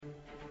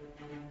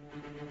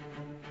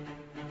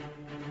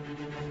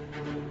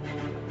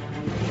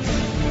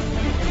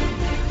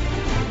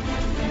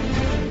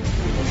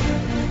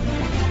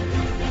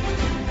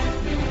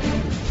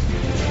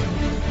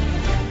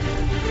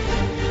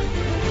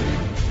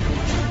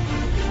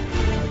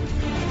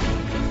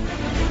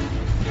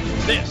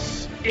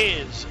This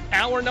is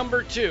hour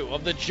number 2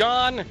 of the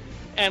John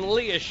and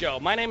Leah Show.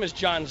 My name is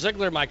John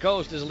Ziegler. My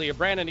co-host is Leah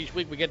Brandon. Each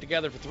week we get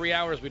together for 3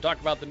 hours. We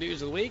talk about the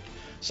news of the week,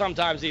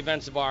 sometimes the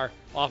events of our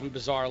often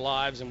bizarre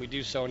lives, and we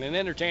do so in an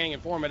entertaining,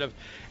 informative,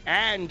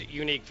 and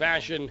unique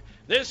fashion.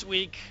 This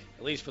week,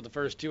 at least for the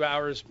first 2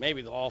 hours,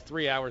 maybe all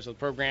 3 hours of the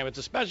program, it's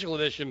a special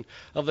edition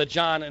of the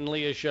John and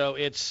Leah Show.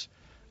 It's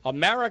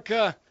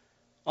America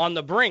on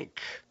the brink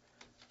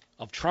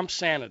of Trump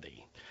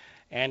sanity.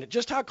 And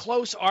just how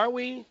close are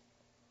we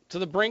to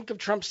the brink of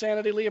Trump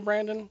sanity, Leah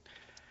Brandon?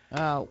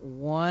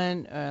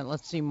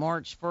 Let's see,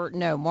 March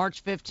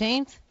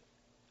 15th?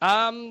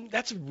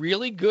 That's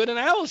really good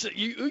analysis.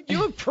 You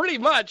have pretty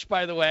much,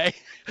 by the way,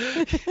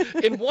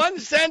 in one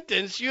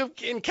sentence, you have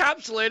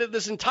encapsulated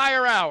this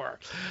entire hour.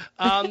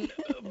 I'll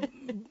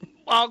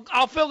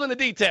fill in the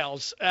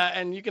details,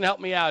 and you can help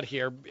me out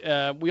here.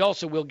 We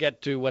also will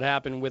get to what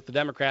happened with the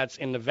Democrats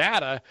in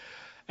Nevada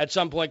at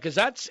some point, because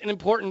that's an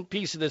important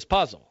piece of this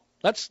puzzle.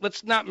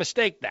 Let's not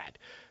mistake that,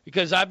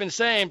 because I've been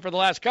saying for the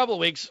last couple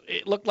of weeks,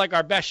 it looked like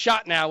our best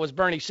shot now was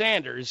Bernie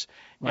Sanders,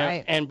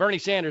 right? And Bernie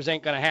Sanders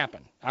ain't going to happen.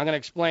 I'm going to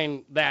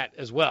explain that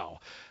as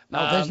well.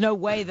 No, there's no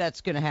way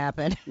that's going to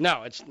happen.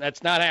 No,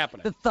 that's not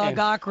happening. The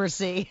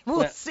thugocracy.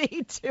 We'll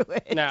see to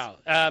it. No,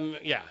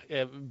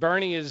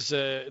 Bernie is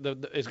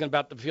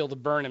about to feel the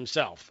burn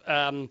himself.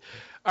 All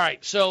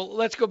right, so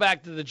let's go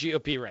back to the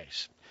GOP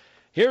race.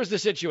 Here's the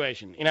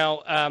situation.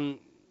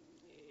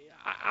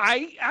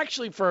 I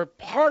actually, for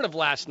part of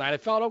last night, I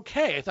felt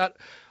okay. I thought,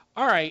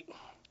 all right,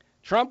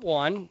 Trump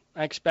won.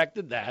 I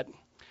expected that.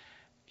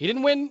 He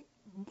didn't win,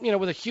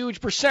 with a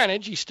huge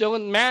percentage. He's still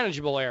in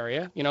manageable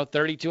area,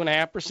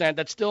 32.5%.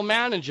 That's still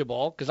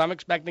manageable, because I'm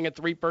expecting a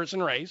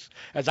 3-person race,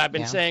 as I've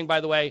been saying, by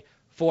the way,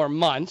 for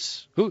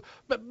months.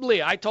 But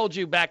Leah, I told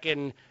you back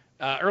in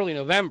early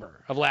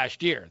November of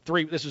last year,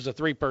 this was a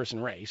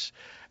 3-person race.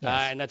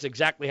 Yes. And that's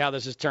exactly how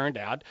this has turned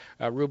out,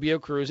 Rubio,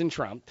 Cruz, and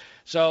Trump.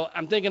 So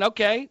I'm thinking,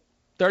 okay,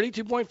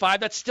 32.5,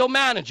 that's still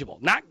manageable.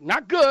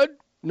 Not good.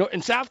 No,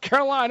 in South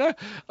Carolina,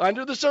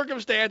 under the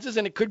circumstances,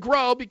 and it could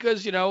grow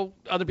because,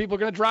 other people are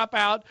going to drop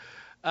out.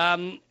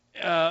 By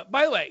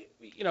the way,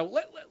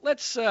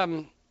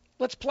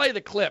 let's play the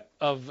clip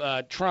of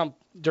Trump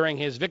during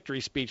his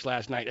victory speech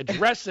last night,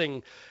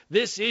 addressing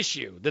this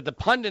issue that the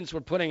pundits were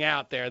putting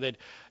out there, that,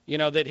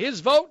 that his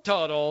vote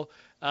total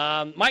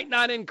might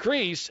not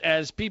increase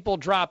as people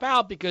drop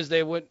out because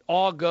they would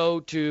all go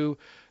to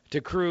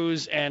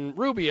Cruz and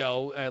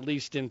Rubio, at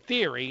least in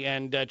theory,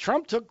 and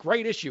Trump took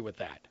great issue with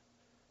that.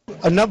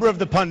 A number of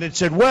the pundits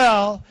said,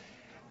 well,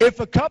 if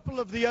a couple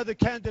of the other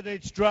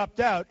candidates dropped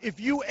out,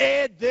 if you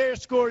add their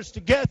scores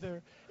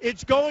together,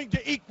 it's going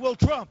to equal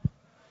Trump.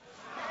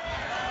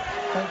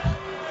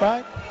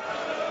 Right?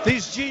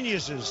 These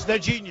geniuses, they're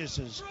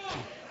geniuses.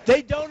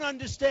 They don't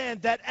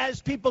understand that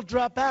as people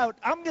drop out,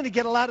 I'm going to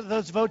get a lot of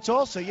those votes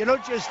also. You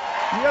don't just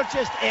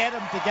add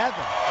them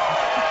together.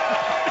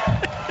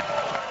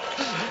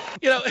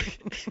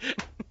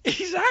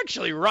 He's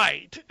actually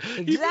right.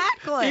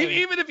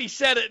 Exactly. Even if he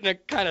said it in a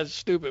kind of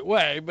stupid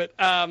way. But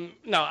I'll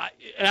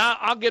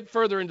get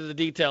further into the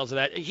details of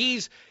that.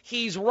 He's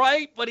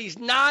right, but he's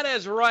not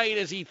as right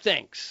as he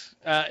thinks,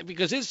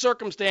 because his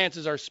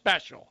circumstances are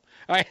special.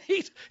 All right?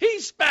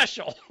 He's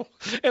special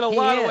in a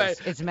lot of ways.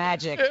 It's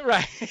magic.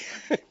 Right.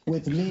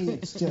 With me,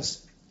 it's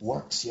just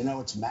works.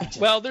 It's magic.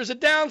 Well, there's a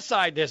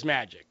downside to his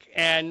magic.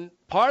 And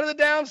part of the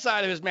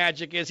downside of his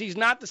magic is he's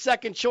not the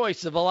second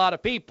choice of a lot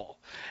of people.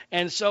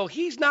 And so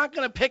he's not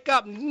going to pick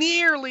up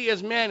nearly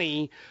as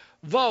many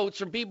votes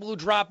from people who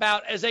drop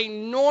out as a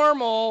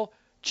normal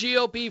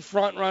GOP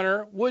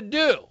frontrunner would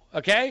do.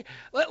 Okay?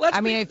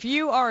 If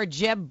you are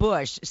Jeb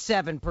Bush,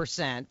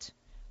 7%,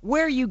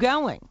 where are you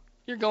going?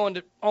 You're going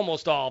to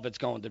almost all of it's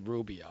going to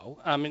Rubio.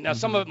 Now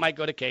some of it might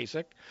go to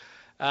Kasich.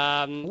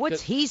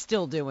 What's he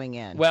still doing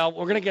in? Well,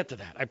 we're going to get to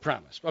that, I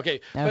promise. Okay.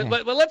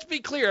 But let's be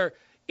clear.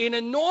 In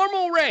a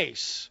normal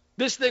race,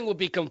 this thing would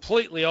be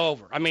completely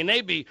over.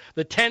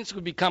 The tents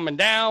would be coming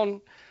down.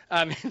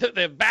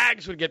 The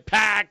bags would get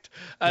packed.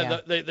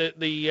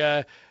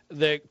 The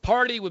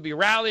party would be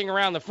rallying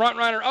around the front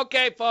runner.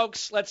 Okay,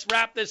 folks, let's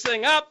wrap this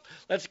thing up.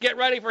 Let's get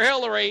ready for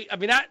Hillary.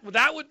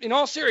 That would, in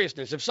all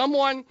seriousness, if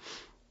someone,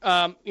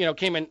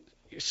 came in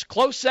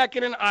close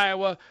second in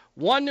Iowa,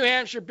 one New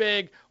Hampshire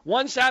big,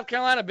 one South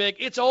Carolina big,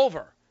 it's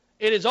over.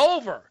 It is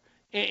over.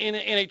 In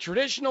a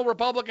traditional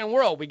Republican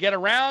world, we get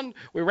around,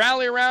 we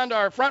rally around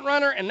our front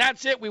runner, and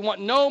that's it. We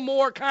want no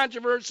more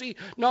controversy,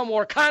 no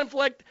more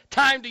conflict.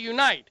 Time to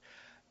unite.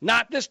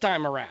 Not this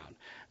time around,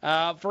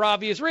 for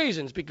obvious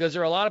reasons, because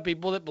there are a lot of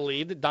people that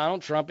believe that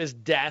Donald Trump is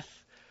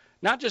death,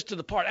 not just to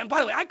the party. And by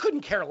the way, I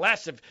couldn't care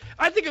less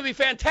I think it would be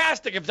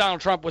fantastic if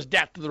Donald Trump was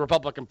death to the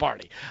Republican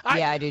Party.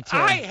 I do too.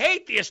 I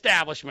hate the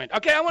establishment.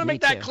 Okay, I want to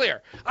make that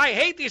clear. I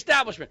hate the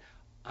establishment.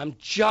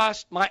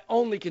 My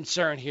only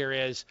concern here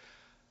is,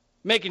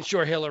 making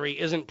sure Hillary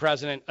isn't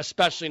president,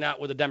 especially not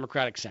with a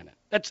Democratic Senate.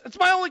 That's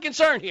my only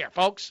concern here,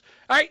 folks.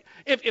 All right?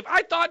 If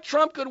I thought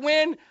Trump could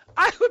win,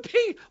 I would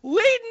be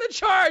leading the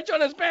charge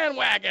on his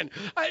bandwagon.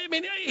 I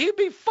mean, he'd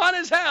be fun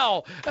as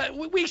hell.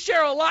 We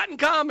share a lot in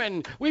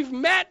common. We've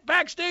met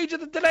backstage at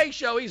the Today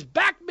Show. He's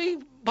backed me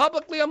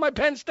publicly on my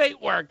Penn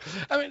State work.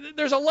 I mean,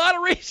 there's a lot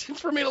of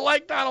reasons for me to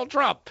like Donald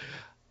Trump.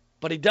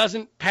 But he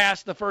doesn't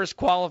pass the first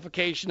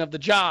qualification of the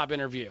job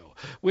interview,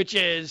 which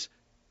is,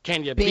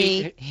 can you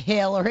beat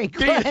Hillary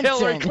Clinton? Beat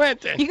Hillary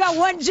Clinton. You got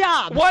one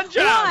job. One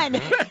job.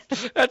 One.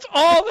 That's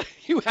all.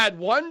 You had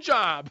one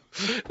job.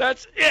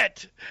 That's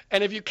it.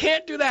 And if you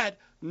can't do that,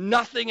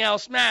 nothing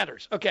else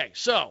matters. Okay,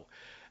 so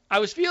I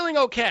was feeling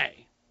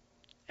okay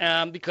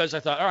because I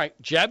thought, all right,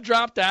 Jeb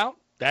dropped out.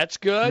 That's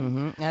good.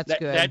 Mm-hmm. That's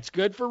good. That's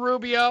good for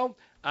Rubio.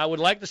 I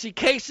would like to see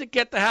Kasich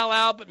get the hell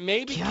out, but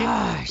maybe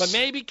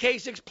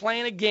Kasich's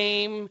playing a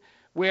game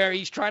where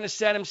he's trying to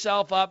set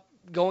himself up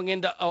going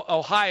into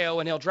Ohio,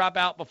 and he'll drop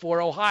out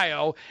before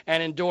Ohio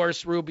and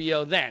endorse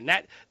Rubio then.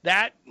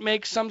 That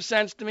makes some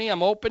sense to me.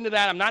 I'm open to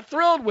that. I'm not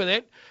thrilled with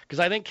it because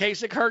I think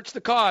Kasich hurts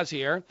the cause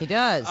here. He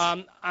does.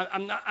 I'm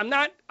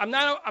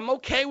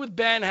okay with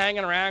Ben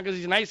hanging around because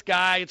he's a nice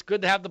guy. It's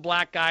good to have the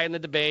black guy in the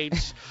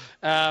debates.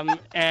 And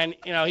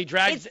he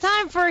drags. It's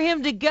time for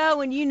him to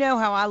go, and you know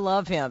how I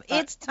love him.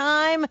 It's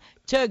time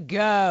to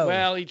go.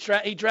 Well, he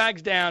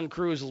drags down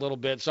Cruz a little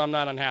bit, so I'm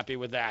not unhappy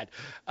with that.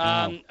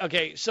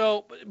 Okay,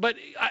 so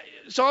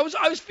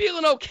I was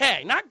feeling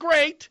okay, not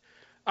great.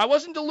 I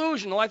wasn't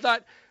delusional. I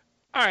thought,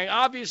 all right,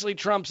 obviously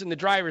Trump's in the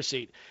driver's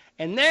seat,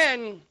 and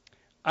then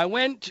I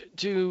went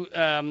to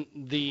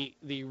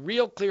the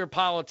Real Clear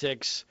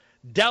Politics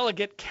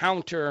delegate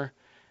counter.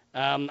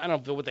 I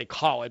don't know what they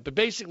call it, but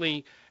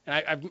basically.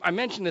 And I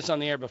mentioned this on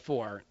the air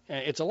before.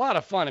 It's a lot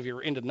of fun if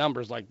you're into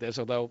numbers like this,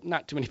 although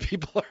not too many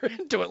people are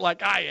into it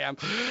like I am,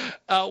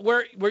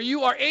 where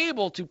you are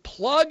able to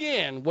plug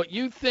in what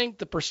you think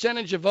the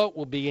percentage of vote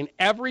will be in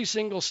every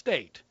single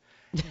state.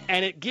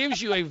 And it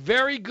gives you a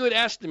very good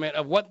estimate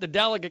of what the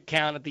delegate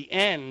count at the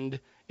end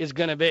is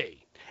going to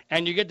be.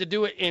 And you get to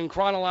do it in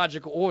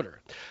chronological order.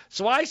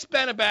 So I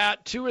spent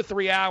about 2 or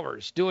 3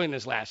 hours doing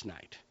this last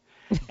night.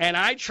 And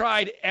I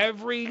tried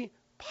every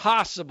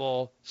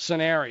possible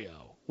scenario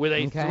with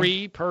a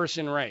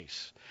 3-person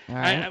race.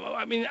 Right.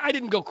 I mean, I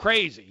didn't go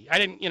crazy. I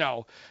didn't,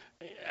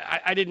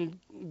 I didn't,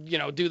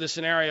 do the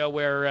scenario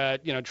where,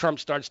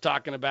 Trump starts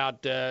talking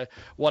about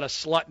what a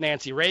slut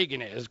Nancy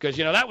Reagan is, because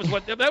that was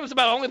about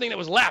the only thing that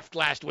was left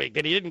last week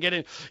that he didn't get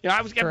in.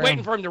 I was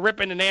waiting for him to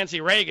rip into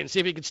Nancy Reagan, see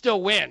if he could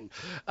still win.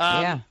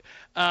 But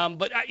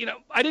I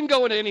didn't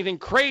go into anything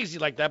crazy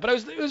like that. But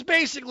it was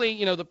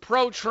basically, the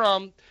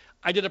pro-Trump.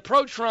 I did a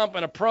pro-Trump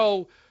and a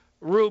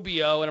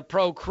pro-Rubio and a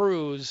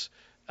pro-Cruz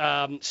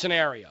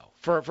scenario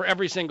for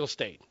every single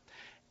state.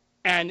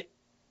 And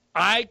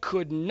I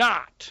could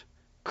not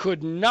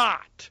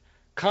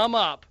come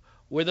up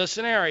with a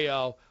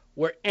scenario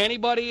where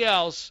anybody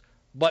else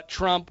but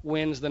Trump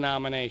wins the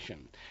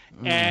nomination.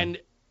 And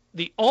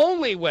the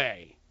only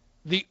way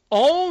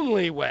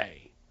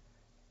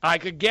I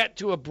could get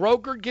to a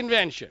brokered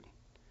convention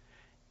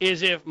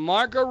is if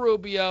Marco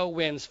Rubio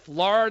wins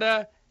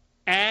Florida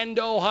and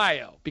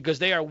Ohio, because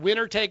they are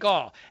winner take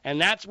all. And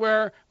that's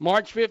where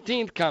March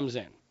 15th comes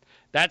in.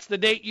 That's the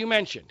date you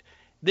mentioned.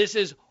 This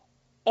is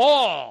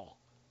all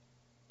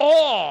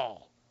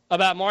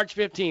about March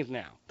 15th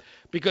now.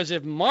 Because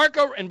if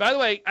Marco, and by the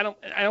way, I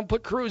don't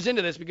put Cruz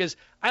into this because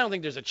I don't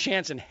think there's a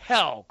chance in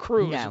hell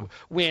Cruz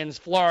wins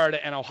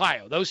Florida and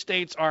Ohio. Those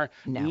states are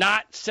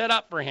not set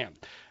up for him.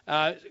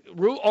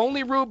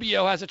 Only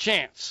Rubio has a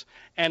chance.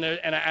 And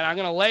I'm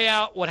going to lay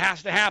out what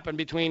has to happen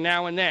between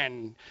now and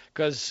then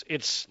because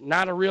it's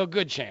not a real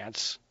good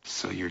chance.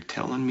 So you're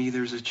telling me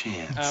there's a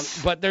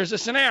chance? But there's a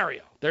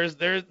scenario. There's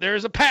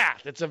a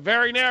path. It's a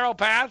very narrow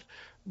path.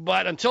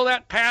 But until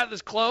that path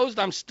is closed,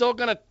 I'm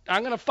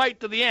gonna fight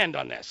to the end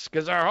on this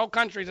because our whole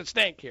country's at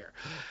stake here.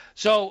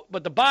 So,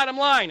 but the bottom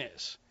line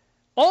is,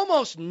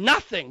 almost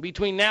nothing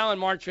between now and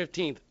March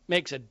 15th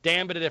makes a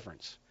damn bit of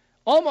difference.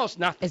 Almost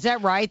nothing. Is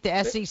that right?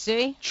 The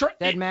SEC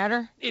doesn't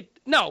matter?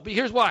 No, but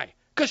here's why.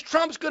 Because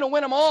Trump's gonna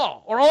win them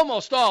all, or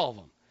almost all of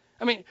them.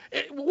 I mean,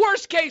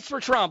 worst case for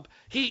Trump,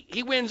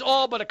 he wins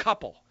all but a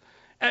couple.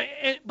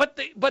 But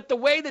the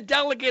way the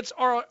delegates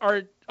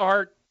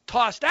are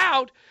tossed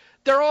out,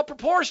 they're all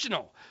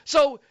proportional.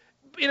 So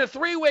in a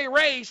three-way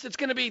race, it's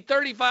going to be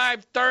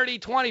 35, 30,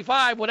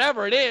 25,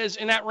 whatever it is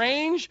in that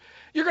range.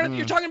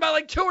 You're talking about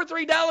like 2 or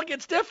 3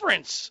 delegates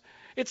difference.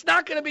 It's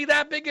not going to be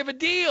that big of a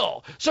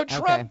deal. So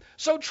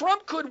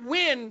Trump could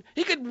win.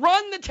 He could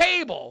run the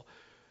table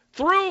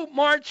through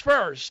March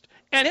 1st,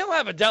 and he'll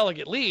have a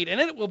delegate lead,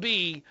 and it will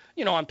be,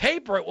 on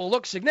paper it will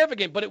look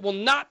significant, but it will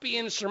not be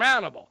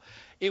insurmountable.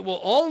 It will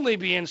only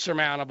be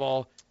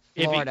insurmountable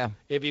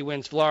if he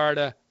wins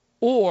Florida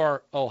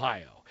or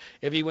Ohio.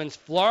 If he wins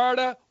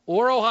Florida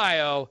or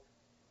Ohio,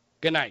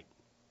 good night.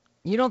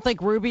 You don't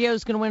think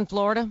Rubio's going to win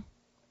Florida?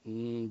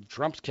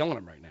 Trump's killing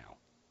him right now.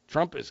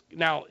 Trump is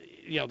now,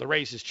 the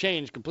race has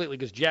changed completely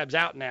because Jeb's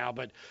out now,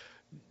 but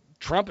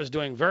Trump is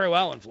doing very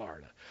well in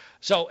Florida.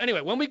 So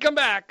anyway, when we come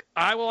back,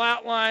 I will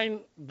outline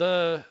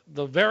the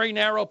very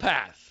narrow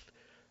path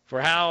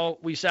for how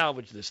we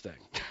salvage this thing.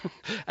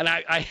 And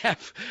I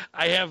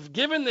have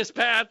given this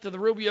path to the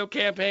Rubio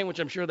campaign, which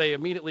I'm sure they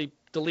immediately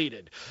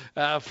deleted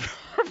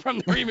from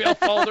their email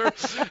folder.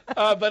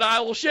 But I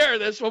will share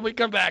this when we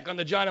come back on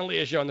the John and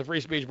Leah Show on the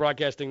Free Speech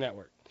Broadcasting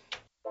Network.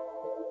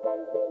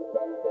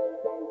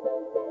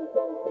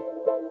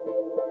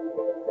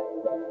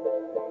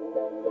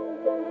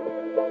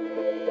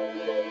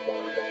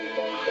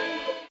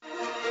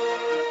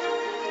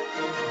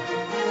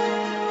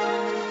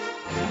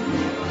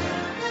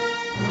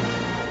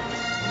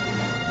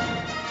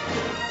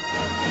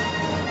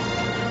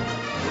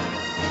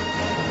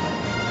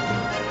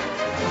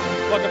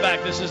 Welcome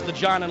back. This is the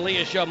John and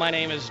Leah Show. My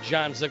name is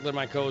John Ziegler.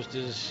 My co-host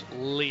is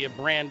Leah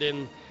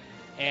Brandon.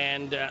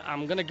 And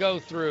I'm going to go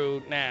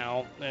through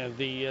now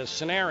the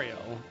scenario,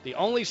 the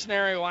only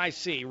scenario I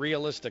see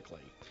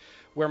realistically,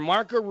 where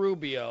Marco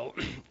Rubio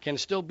can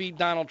still beat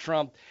Donald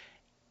Trump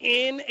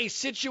in a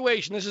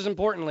situation, this is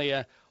important,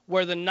 Leah,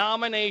 where the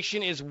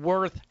nomination is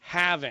worth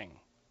having.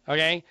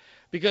 Okay?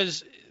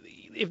 Because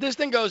if this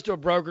thing goes to a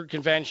brokered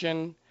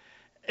convention,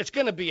 it's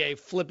going to be a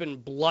flippin'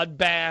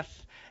 bloodbath.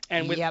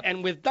 And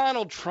with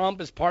Donald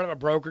Trump as part of a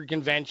brokered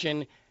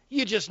convention,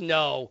 you just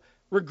know,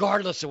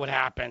 regardless of what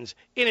happens,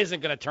 it isn't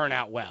going to turn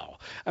out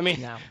well. I mean,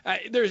 no.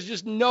 There's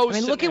just no. I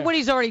mean, look at what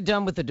he's already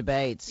done with the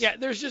debates. Yeah,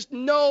 there's just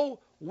no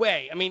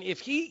way. I mean, if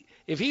he's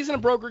in a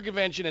brokered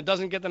convention and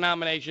doesn't get the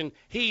nomination,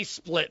 he's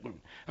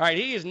splitting. All right,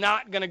 he is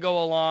not going to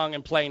go along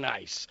and play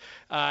nice.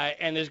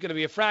 And there's going to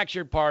be a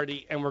fractured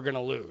party, and we're going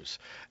to lose.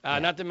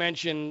 Not to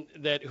mention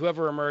that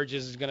whoever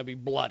emerges is going to be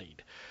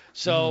bloodied.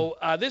 So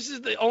this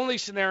is the only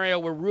scenario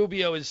where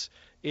Rubio is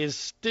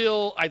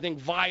still, I think,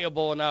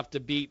 viable enough to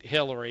beat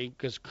Hillary,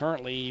 because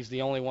currently he's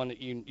the only one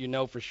that you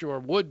know for sure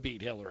would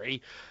beat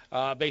Hillary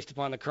based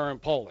upon the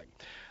current polling.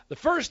 The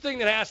first thing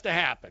that has to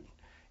happen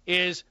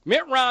is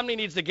Mitt Romney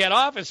needs to get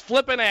off his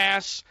flippin'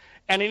 ass,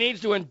 and he needs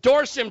to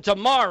endorse him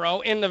tomorrow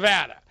in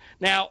Nevada.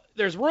 Now,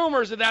 there's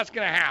rumors that that's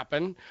going to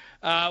happen,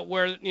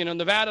 where,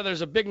 Nevada,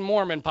 there's a big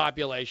Mormon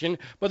population.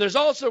 But there's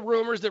also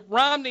rumors that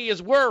Romney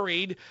is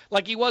worried,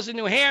 like he was in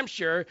New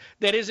Hampshire,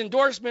 that his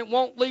endorsement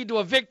won't lead to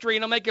a victory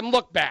and it'll make him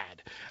look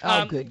bad.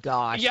 Good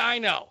gosh. Yeah, I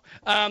know.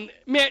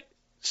 Mitt,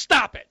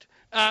 stop it.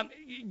 I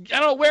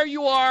don't know where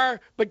you are,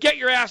 but get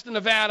your ass to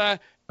Nevada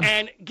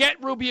and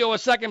get Rubio a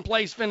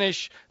second-place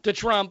finish to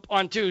Trump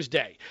on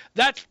Tuesday.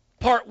 That's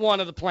part one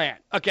of the plan.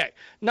 Okay.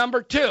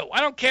 Number two, I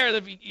don't care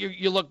if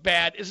you look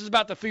bad. This is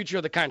about the future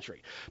of the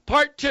country.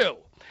 Part two,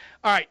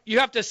 all right, you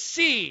have to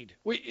seed.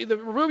 The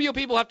Rubio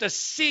people have to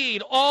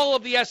seed all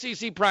of the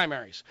SEC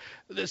primaries.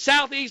 The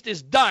Southeast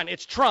is done.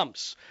 It's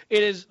Trump's.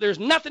 There's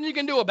nothing you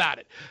can do about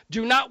it.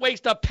 Do not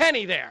waste a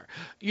penny there.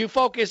 You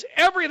focus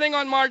everything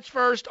on March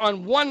 1st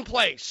on one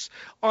place,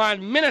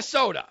 on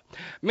Minnesota.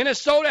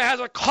 Minnesota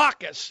has a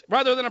caucus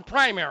rather than a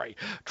primary.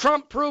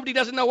 Trump proved he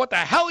doesn't know what the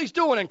hell he's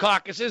doing in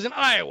caucuses in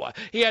Iowa.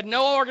 He had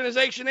no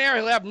organization there.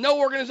 He'll have no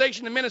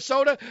organization in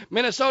Minnesota.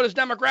 Minnesota's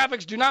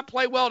demographics do not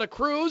play well to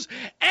Cruz.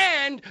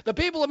 And the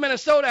people of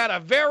Minnesota had a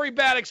very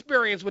bad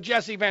experience with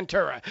Jesse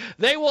Ventura.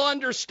 They will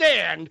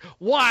understand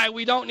why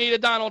we don't need a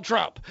Donald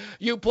Trump.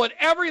 You put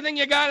everything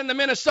you got into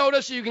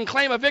Minnesota so you can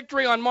claim a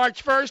victory on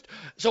March 1st,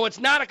 so it's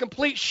not a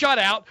complete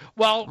shutout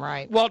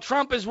while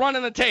Trump is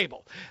running the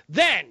table.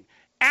 Then,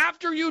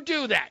 after you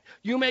do that,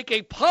 you make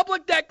a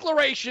public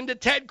declaration to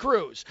Ted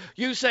Cruz.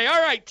 You say,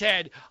 all right,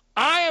 Ted,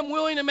 I am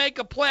willing to make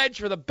a pledge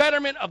for the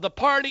betterment of the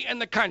party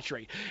and the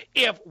country.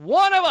 If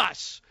one of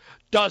us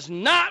does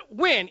not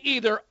win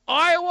either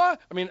Ohio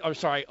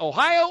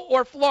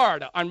or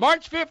Florida on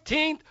March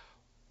 15th,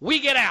 we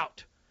get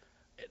out.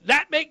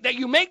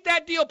 You make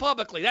that deal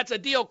publicly. That's a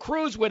deal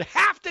Cruz would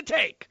have to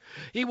take.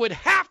 He would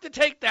have to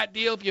take that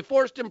deal if you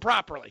forced him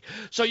properly.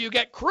 So you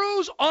get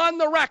Cruz on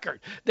the record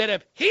that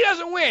if he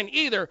doesn't win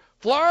either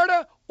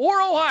Florida or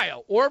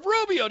Ohio, or if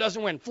Rubio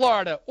doesn't win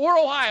Florida or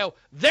Ohio,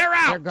 they're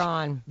out. They're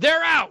gone.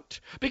 They're out,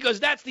 because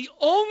that's the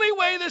only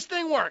way this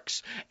thing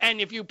works. And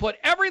if you put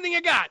everything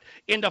you got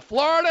into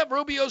Florida,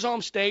 Rubio's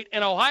home state,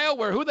 and Ohio,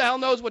 where who the hell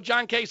knows what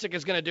John Kasich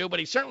is going to do, but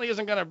he certainly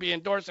isn't going to be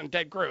endorsing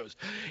Ted Cruz.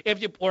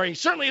 Or he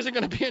certainly isn't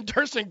going to be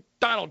endorsing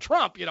Donald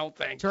Trump, you don't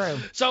think? True.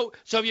 So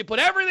if you put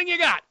everything you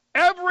got,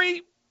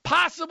 every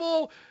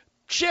possible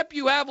chip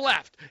you have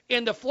left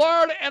into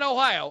Florida and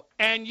Ohio,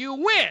 and you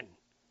win,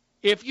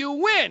 if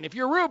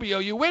you're Rubio,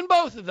 you win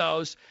both of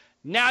those,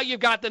 now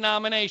you've got the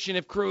nomination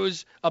if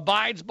Cruz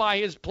abides by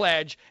his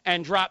pledge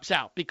and drops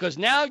out. Because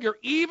now you're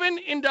even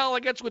in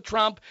delegates with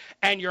Trump,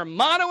 and you're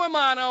mano a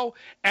mano,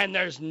 and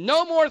there's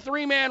no more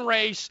three-man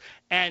race,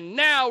 and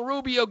now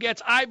Rubio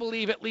gets, I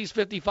believe, at least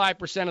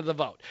 55% of the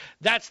vote.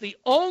 That's the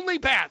only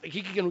path.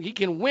 He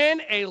can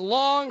win a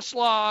long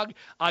slog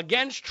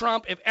against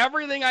Trump if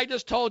everything I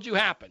just told you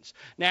happens.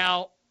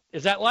 Now,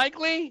 is that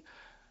likely?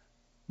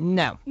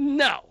 No.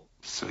 No.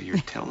 So you're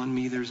telling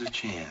me there's a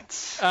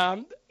chance?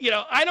 I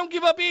don't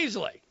give up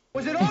easily.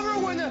 Was it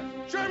over when the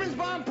Germans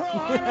bombed Pearl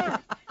Harbor?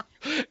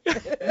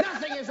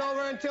 Nothing is over.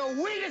 over until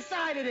we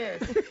decide it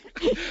is.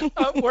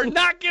 We're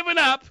not giving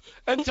up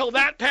until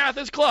that path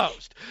is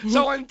closed.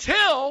 So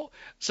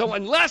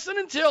unless and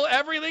until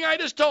everything I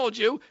just told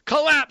you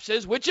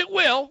collapses, which it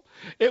will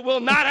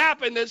not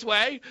happen this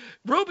way.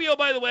 Rubio,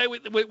 by the way,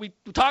 we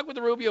talked with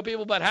the Rubio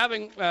people about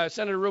having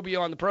Senator Rubio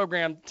on the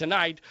program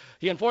tonight.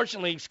 He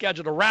unfortunately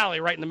scheduled a rally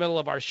right in the middle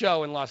of our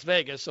show in Las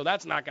Vegas, so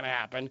that's not going to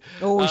happen.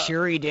 Oh,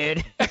 sure he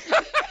did.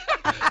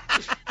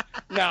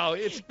 No,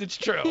 it's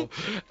true.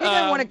 He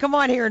didn't want to come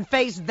on here and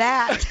face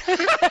that.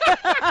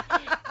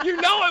 You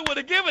know I would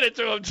have given it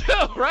to him, too,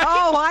 right?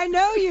 Oh, I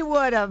know you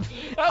would have.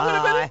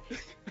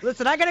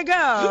 Listen, I got to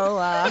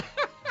go.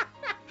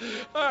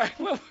 All right,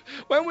 well,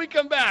 when we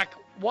come back,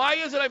 why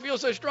is it I feel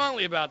so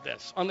strongly about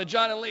this on the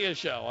John and Leah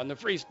Show on the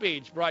Free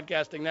Speech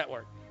Broadcasting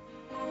Network?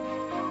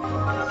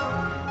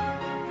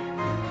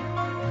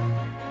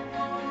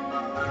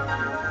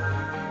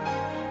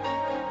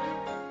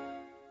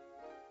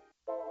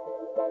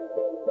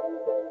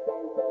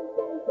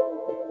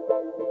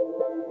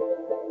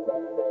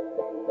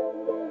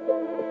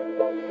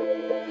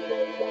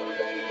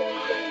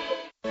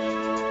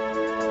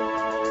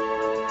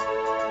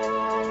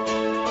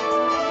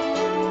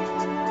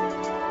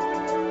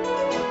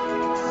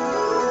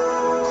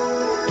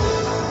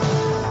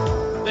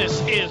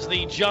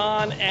 The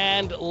John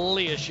and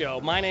Leah Show.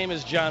 My name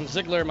is John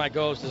Ziegler. My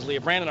co-host is Leah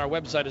Brandon. Our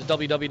website is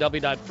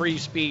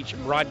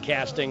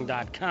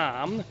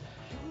www.freespeechbroadcasting.com.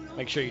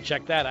 Make sure you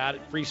check that out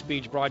at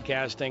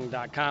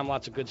freespeechbroadcasting.com.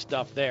 Lots of good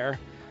stuff there.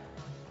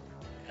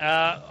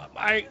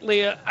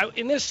 Leah,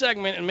 in this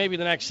segment and maybe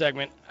the next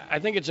segment, I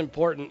think it's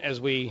important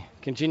as we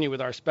continue with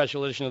our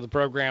special edition of the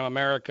program,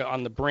 America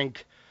on the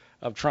Brink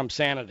of Trump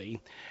Sanity,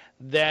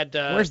 that...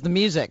 Where's the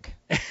music?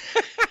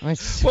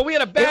 Well, we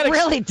had a bad... It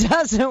really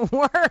doesn't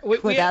work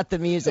without the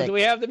music. Do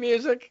we have the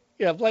music?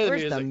 Yeah, play the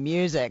music. Where's the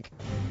music?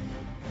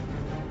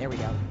 There we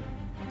go.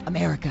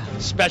 America.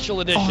 Special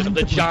edition of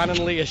the John and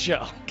Leah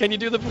Show. Can you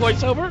do the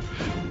voiceover?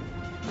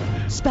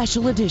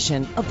 Special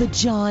edition of the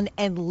John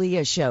and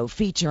Leah Show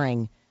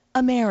featuring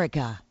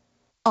America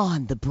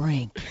on the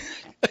Brink.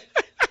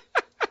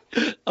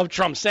 Of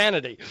Trump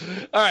sanity.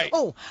 All right.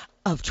 Oh,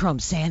 of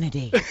Trump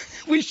sanity.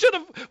 We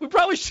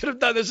probably should have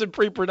done this in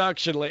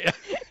pre-production, Leah.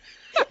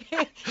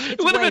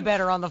 It's way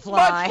better on the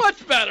fly.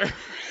 Much better.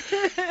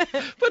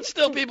 But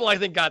still, people, I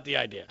think, got the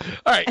idea.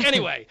 All right,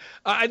 anyway,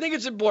 I think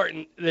it's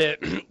important that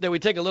we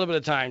take a little bit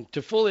of time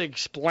to fully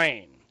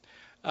explain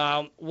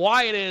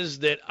why it is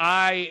that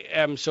I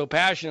am so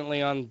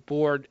passionately on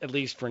board, at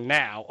least for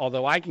now,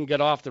 although I can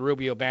get off the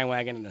Rubio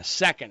bandwagon in a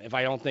second if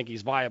I don't think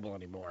he's viable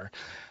anymore.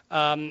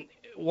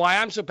 Why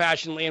I'm so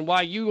passionately and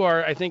why you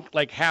are, I think,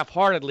 like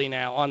half-heartedly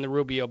now on the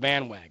Rubio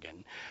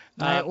bandwagon.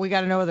 We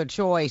got no other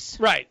choice.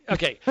 Right.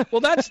 Okay. Well,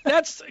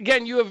 that's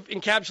again, you have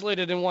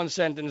encapsulated in one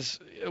sentence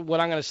what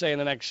I'm going to say in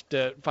the next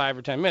 5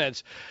 or 10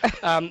 minutes,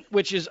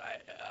 which is,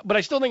 but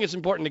I still think it's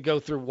important to go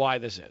through why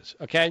this is.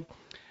 Okay.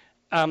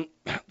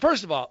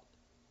 First of all,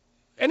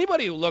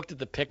 anybody who looked at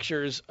the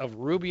pictures of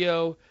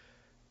Rubio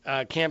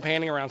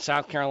campaigning around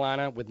South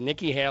Carolina with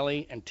Nikki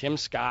Haley and Tim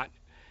Scott,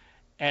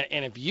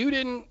 and if you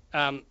didn't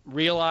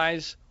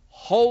realize,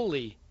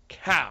 holy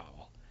cow,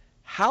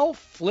 how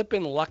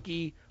flippin'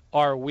 lucky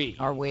are we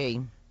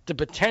to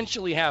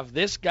potentially have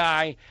this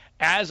guy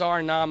as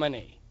our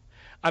nominee?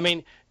 I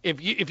mean,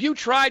 if you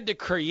tried to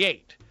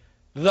create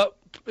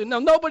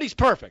nobody's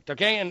perfect,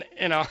 okay?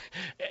 And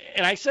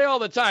I say all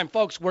the time,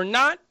 folks, we're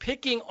not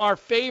picking our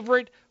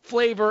favorite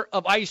flavor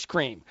of ice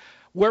cream.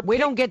 We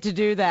don't get to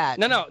do that.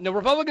 No,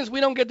 Republicans,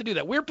 we don't get to do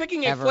that. We're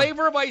picking a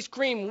flavor of ice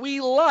cream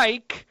we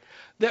like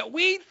that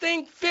we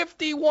think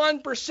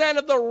 51%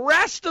 of the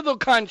rest of the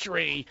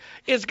country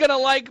is going to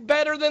like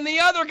better than the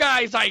other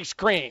guy's ice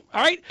cream,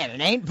 all right? And it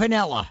ain't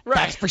vanilla, right.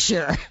 That's for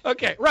sure.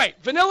 Okay, right.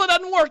 Vanilla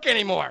doesn't work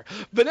anymore.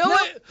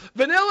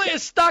 Vanilla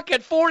is stuck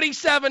at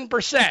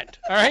 47%,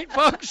 all right,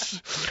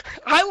 folks?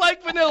 I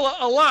like vanilla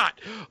a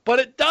lot, but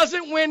it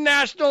doesn't win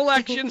national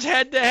elections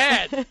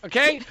head-to-head,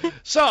 okay?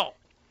 So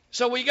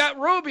we got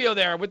Rubio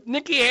there with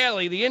Nikki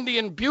Haley,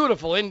 the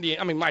beautiful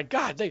Indian. I mean, my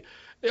God, they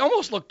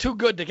almost look too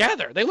good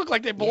together. They look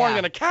like they belong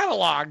in a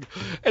catalog.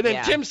 And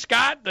then Tim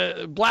Scott,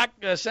 the black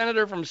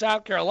senator from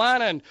South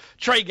Carolina, and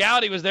Trey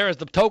Gowdy was there as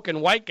the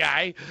token white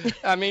guy.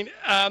 I mean,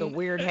 the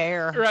weird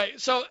hair. Right.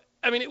 So,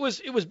 I mean, it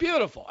was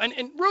beautiful.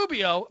 And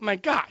Rubio, my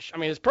gosh, I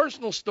mean, his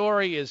personal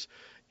story is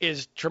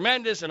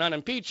tremendous and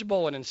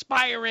unimpeachable and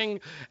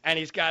inspiring, and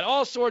he's got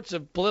all sorts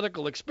of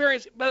political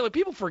experience. By the way,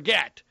 people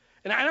forget,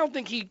 and I don't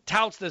think he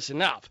touts this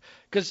enough,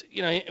 because,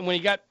 when he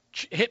got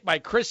hit by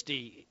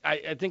Christie,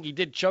 I think he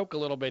did choke a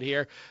little bit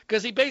here,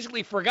 because he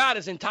basically forgot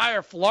his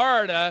entire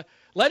Florida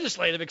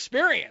legislative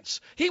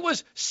experience. He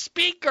was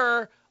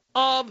Speaker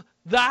of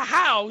the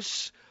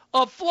House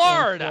of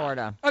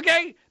Florida.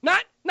 Okay?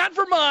 Not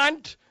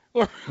Vermont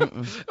or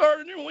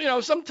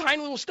some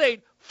tiny little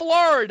state.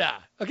 Florida.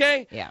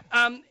 Okay? Yeah.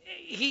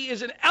 He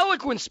is an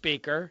eloquent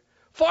speaker,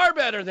 far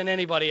better than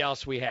anybody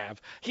else we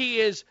have. He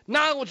is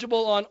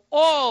knowledgeable on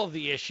all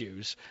the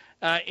issues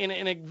in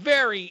a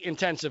very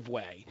intensive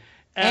way.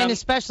 And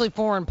especially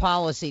foreign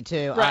policy,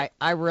 too, right.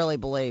 I really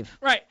believe.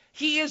 Right.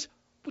 He is,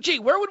 gee,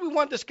 where would we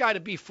want this guy to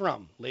be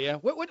from, Leah?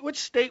 Which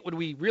state would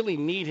we really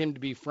need him to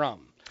be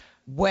from?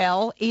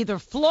 Well, either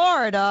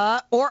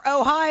Florida or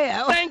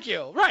Ohio. Thank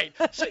you. Right.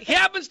 So he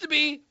happens to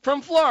be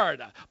from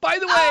Florida. By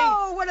the way.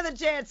 Oh, what are the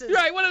chances?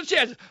 Right, what are the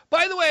chances?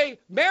 By the way,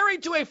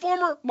 married to a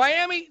former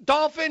Miami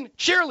Dolphin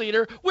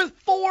cheerleader with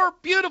 4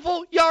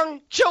 beautiful young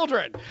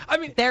children. I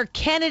mean, they're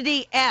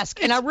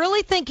Kennedy-esque, and I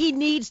really think he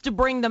needs to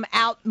bring them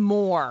out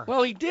more.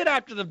 Well, he did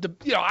after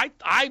the,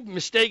 I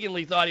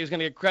mistakenly thought he was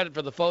going to get credit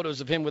for the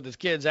photos of him with his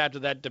kids after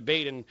that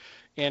debate in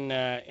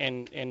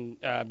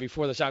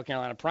before the South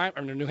Carolina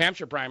or the New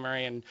Hampshire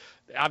primary, and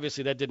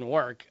obviously that didn't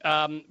work.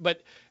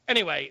 But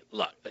anyway,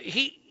 look,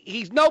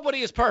 he's nobody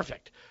is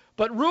perfect,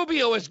 but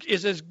Rubio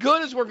is as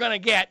good as we're going to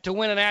get to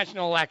win a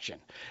national election,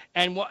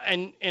 and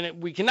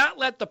we cannot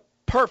let the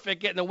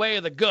perfect get in the way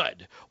of the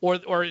good,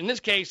 or in this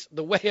case,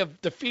 the way of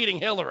defeating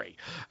Hillary.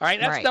 All right,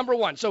 that's number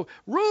one. So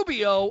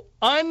Rubio,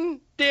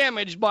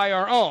 undamaged by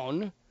our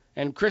own.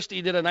 And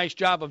Christie did a nice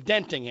job of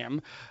denting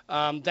him.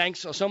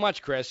 Thanks so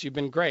much, Chris. You've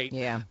been great.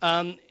 Yeah.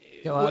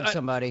 Go hug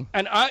somebody.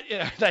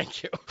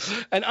 Thank you.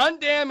 An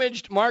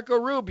undamaged Marco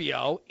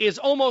Rubio is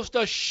almost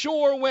a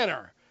sure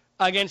winner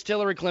against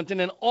Hillary Clinton,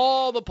 and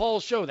all the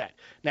polls show that.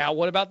 Now,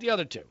 what about the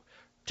other two?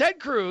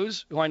 Ted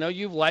Cruz, who I know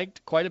you've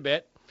liked quite a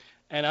bit,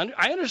 and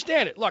I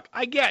understand it. Look,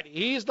 I get it.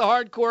 He's the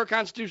hardcore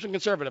constitutional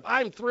conservative.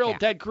 I'm thrilled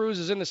Ted Cruz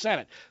is in the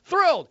Senate.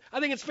 Thrilled. I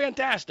think it's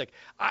fantastic.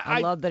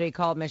 I love that he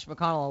called Mitch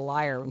McConnell a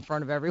liar in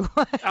front of everyone.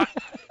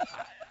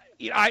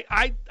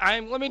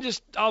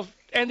 I'll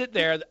end it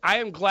there. I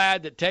am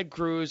glad that Ted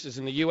Cruz is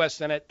in the U.S.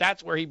 Senate.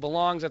 That's where he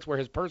belongs. That's where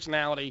his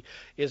personality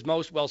is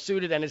most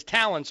well-suited and his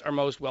talents are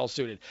most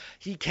well-suited.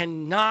 He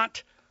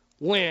cannot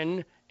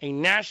win a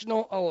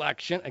national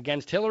election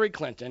against Hillary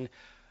Clinton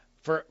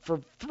for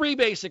 3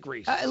 basic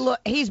reasons. Look,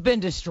 he's been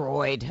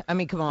destroyed. I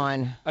mean, come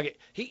on. Okay,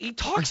 he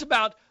talks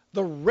about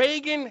the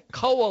Reagan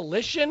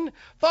coalition.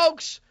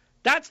 Folks,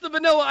 that's the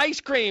vanilla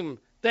ice cream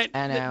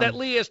that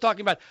Leah is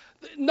talking about.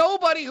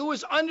 Nobody who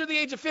is under the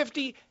age of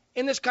 50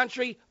 in this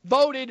country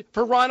voted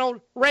for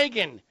Ronald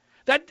Reagan.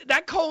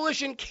 That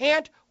coalition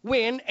can't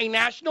win a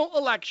national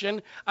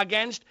election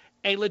against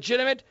a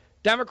legitimate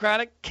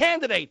Democratic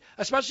candidate,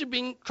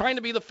 especially trying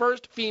to be the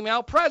first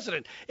female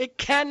president. It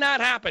cannot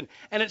happen.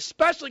 And it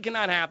especially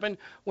cannot happen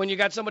when you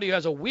got somebody who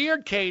has a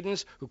weird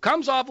cadence, who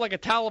comes off like a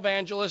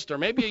televangelist or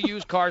maybe a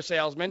used car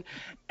salesman,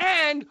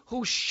 and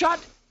who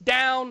shut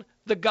down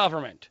the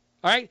government.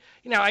 All right?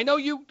 Now, I know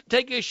you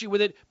take issue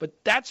with it, but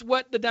that's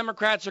what the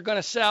Democrats are going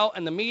to sell,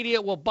 and the media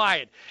will buy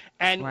it.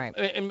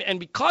 And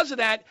because of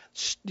that,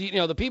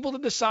 the people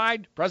that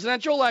decide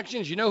presidential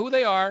elections, you know who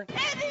they are.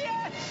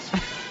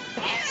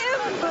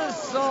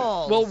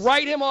 We'll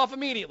write him off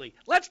immediately.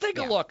 Let's take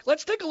a look.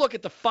 Let's take a look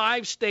at the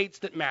 5 states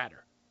that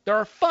matter. There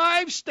are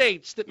 5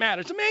 states that matter.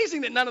 It's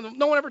amazing that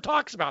no one ever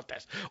talks about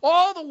this.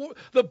 All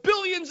the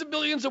billions and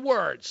billions of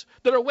words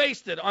that are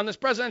wasted on this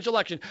presidential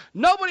election,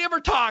 nobody ever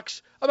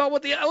talks about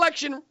what the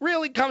election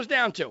really comes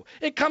down to.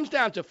 It comes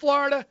down to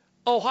Florida,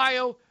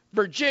 Ohio,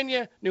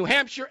 Virginia, New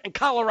Hampshire, and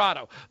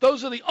Colorado.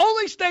 Those are the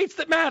only states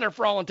that matter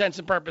for all intents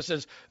and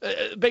purposes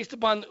based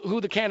upon who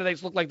the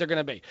candidates look like they're going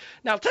to be.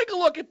 Now, take a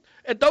look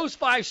at those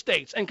 5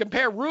 states and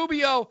compare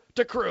Rubio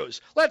to Cruz.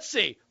 Let's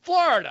see.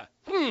 Florida.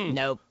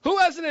 Nope. Who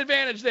has an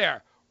advantage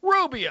there?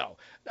 Rubio.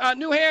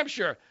 New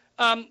Hampshire.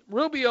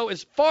 Rubio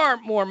is far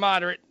more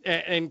moderate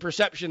in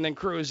perception than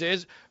Cruz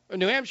is.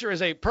 New Hampshire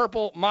is a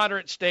purple,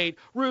 moderate state.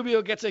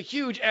 Rubio gets a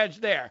huge edge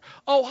there.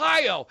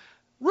 Ohio.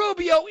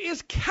 Rubio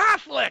is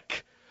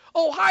Catholic.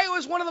 Ohio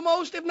is one of the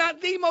most, if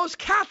not the most,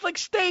 Catholic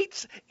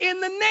states in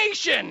the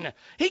nation.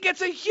 He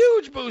gets a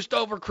huge boost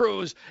over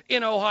Cruz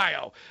in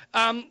Ohio.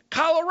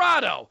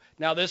 Colorado.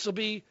 Now, that's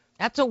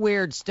a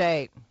weird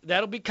state.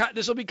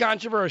 This will be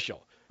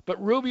controversial.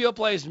 But Rubio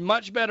plays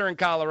much better in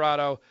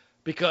Colorado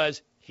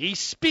because he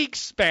speaks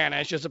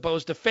Spanish as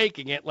opposed to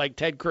faking it like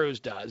Ted Cruz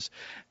does.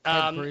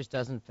 Ted Cruz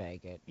doesn't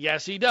fake it.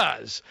 Yes, he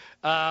does.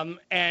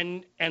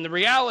 And the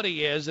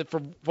reality is that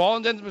for all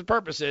intents and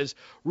purposes,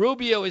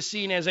 Rubio is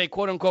seen as a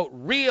quote-unquote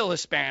real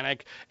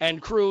Hispanic,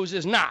 and Cruz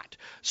is not.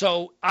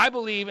 So I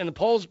believe, and the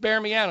polls bear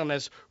me out on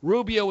this,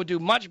 Rubio would do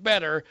much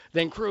better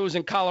than Cruz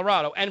in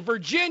Colorado. And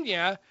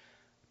Virginia,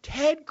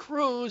 Ted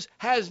Cruz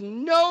has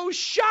no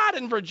shot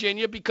in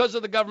Virginia because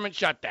of the government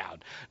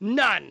shutdown.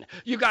 None.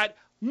 You got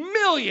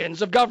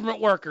millions of government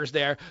workers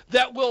there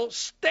that will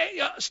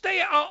stay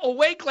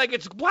awake like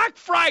it's Black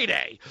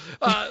Friday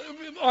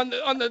on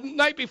the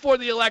night before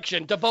the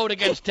election to vote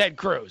against Ted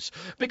Cruz,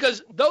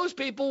 because those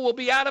people will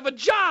be out of a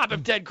job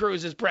if Ted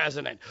Cruz is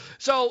president.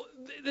 So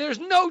there's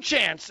no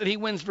chance that he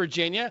wins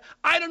Virginia.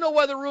 I don't know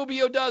whether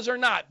Rubio does or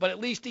not, but at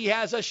least he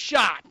has a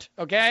shot,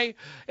 okay?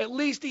 At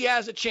least he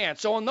has a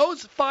chance. So in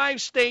those 5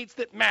 states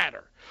that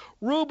matter,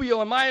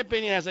 Rubio, in my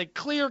opinion, has a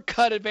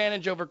clear-cut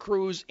advantage over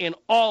Cruz in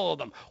all of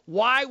them.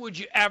 Why would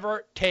you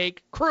ever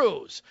take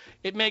Cruz?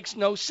 It makes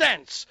no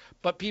sense,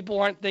 but people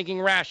aren't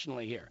thinking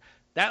rationally here.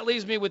 That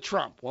leaves me with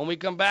Trump. When we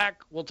come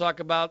back, we'll talk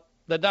about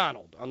the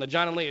Donald, on the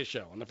John and Leah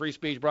Show on the Free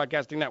Speech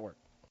Broadcasting Network.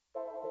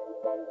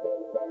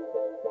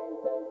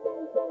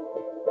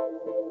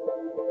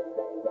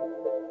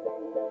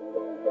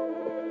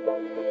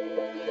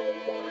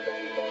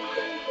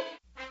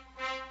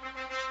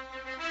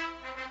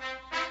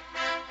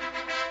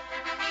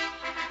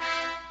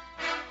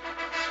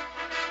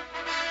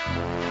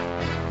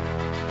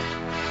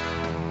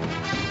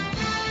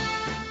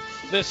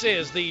 This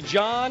is the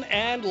John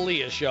and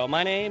Leah Show.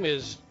 My name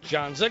is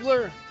John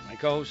Ziegler. My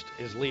co-host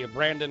is Leah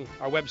Brandon.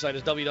 Our website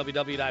is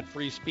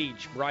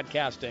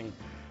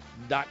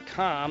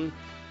www.freespeechbroadcasting.com.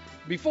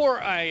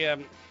 Before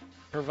I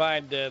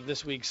provide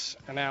this week's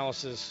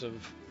analysis of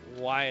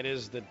why it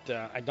is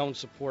that I don't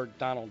support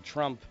Donald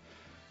Trump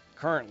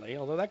currently,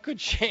 although that could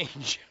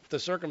change if the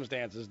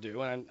circumstances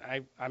do, and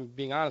I'm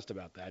being honest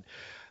about that,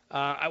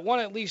 I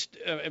want to at least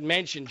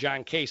mention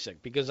John Kasich,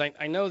 because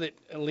I know that,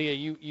 Leah,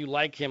 you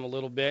like him a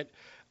little bit.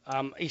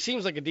 He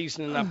seems like a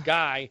decent enough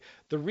guy.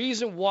 The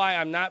reason why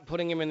I'm not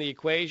putting him in the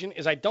equation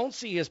is I don't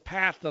see his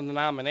path to the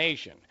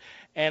nomination.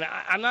 And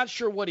I'm not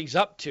sure what he's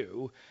up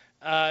to.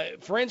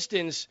 For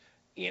instance,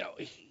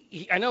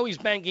 I know he's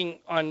banking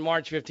on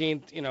March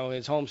 15th,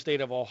 his home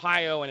state of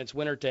Ohio, and it's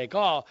winner take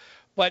all.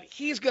 But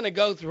he's going to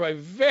go through a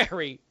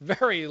very,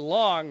 very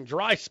long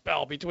dry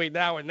spell between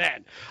now and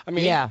then. I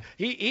mean, yeah.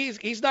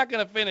 He's not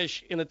going to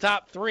finish in the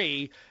top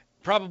three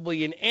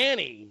probably in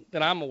any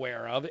that I'm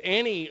aware of,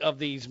 any of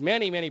these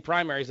many, many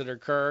primaries that are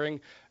occurring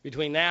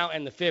between now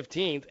and the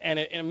 15th.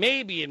 And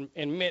maybe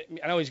I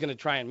know he's going to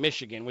try in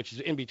Michigan, which is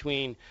in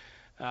between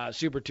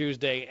Super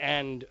Tuesday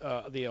and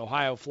the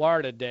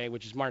Ohio-Florida day,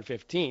 which is March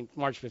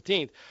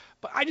 15th.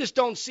 But I just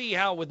don't see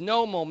how, with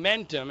no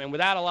momentum and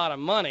without a lot of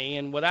money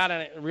and without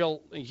a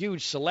real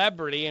huge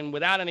celebrity and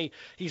without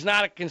he's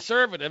not a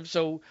conservative,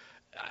 so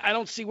I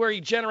don't see where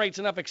he generates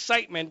enough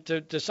excitement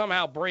to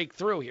somehow break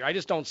through here. I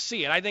just don't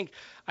see it. I think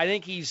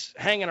he's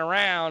hanging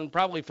around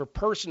probably for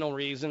personal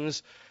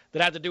reasons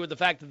that have to do with the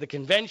fact that the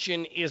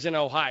convention is in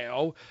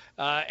Ohio,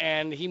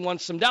 and he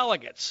wants some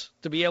delegates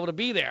to be able to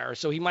be there.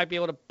 So he might be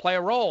able to play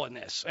a role in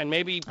this, and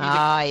maybe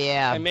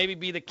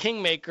be the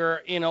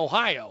kingmaker in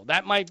Ohio.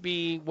 That might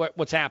be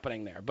what's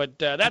happening there. But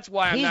that's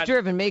why he's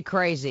driven me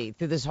crazy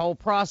through this whole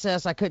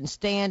process. I couldn't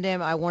stand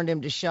him. I wanted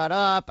him to shut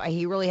up.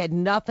 He really had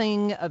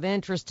nothing of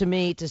interest to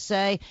me to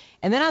say.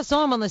 And then I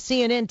saw him on the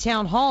CNN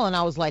town hall, and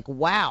I was like,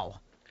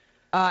 wow.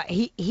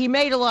 He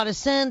made a lot of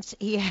sense.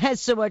 He has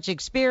so much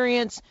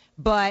experience,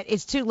 but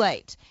it's too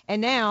late.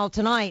 And now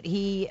tonight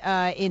he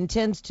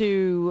intends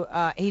to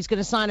he's going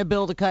to sign a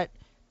bill to cut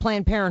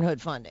Planned Parenthood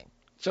funding.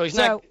 So he's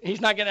not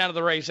getting out of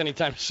the race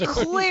anytime soon.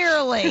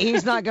 Clearly,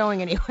 he's not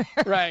going anywhere.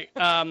 Right.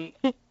 And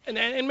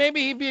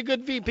maybe he'd be a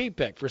good VP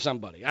pick for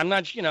somebody. I'm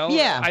not.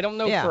 I don't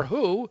know for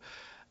who.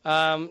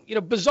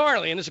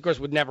 Bizarrely, and this of course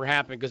would never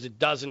happen because it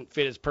doesn't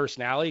fit his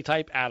personality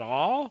type at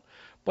all.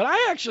 But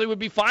I actually would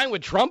be fine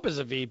with Trump as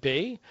a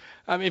VP.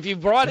 I mean, if you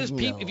brought his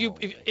people,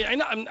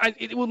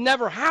 it will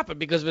never happen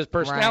because of his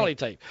personality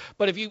type.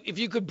 But if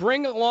you could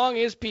bring along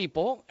his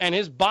people, and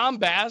his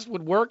bombast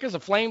would work as a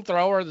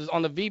flamethrower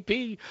on the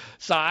VP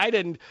side,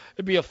 and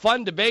it'd be a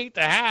fun debate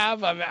to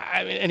have.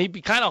 And he'd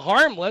be kind of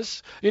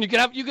harmless, and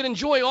you could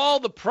enjoy all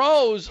the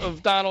pros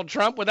of Donald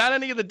Trump without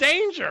any of the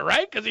danger,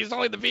 right? Because he's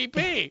only the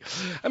VP.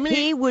 I mean,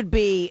 he would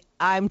be,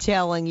 I'm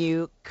telling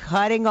you,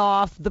 cutting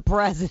off the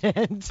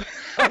president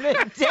on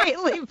a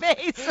daily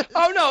basis.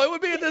 Oh no, it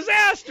would be a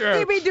disaster.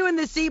 He'd be doing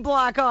the C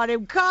block on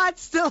him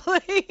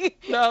constantly.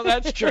 No,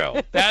 that's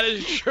true. That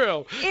is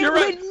true. It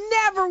would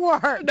never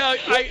work. No,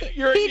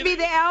 he'd be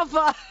the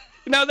alpha.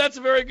 No, that's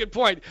a very good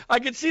point. I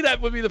could see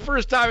that would be the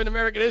first time in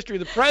American history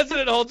the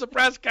president holds a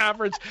press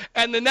conference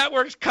and the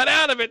networks cut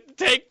out of it to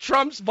take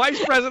Trump's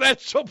vice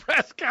presidential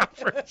press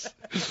conference.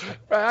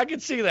 Right, I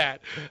could see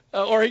that.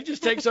 Or he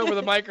just takes over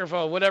the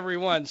microphone, whatever he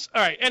wants.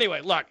 All right,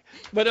 anyway, look.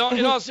 But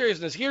in all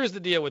seriousness, here's the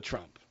deal with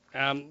Trump.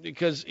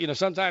 Because,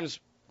 sometimes,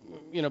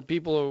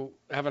 people who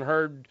haven't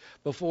heard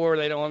before,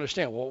 they don't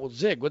understand. Well,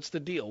 Zig, what's the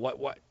deal?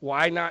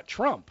 Why not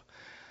Trump?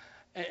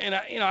 And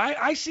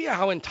I see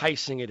how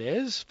enticing it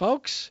is,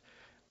 folks.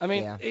 I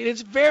mean,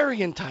 It's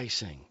very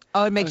enticing.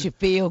 Oh, it makes you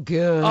feel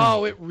good.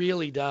 Oh, it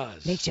really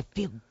does. Makes you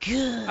feel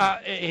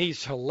good.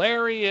 He's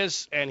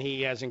hilarious, and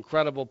he has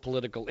incredible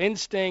political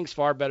instincts,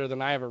 far better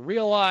than I ever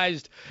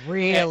realized.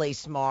 Really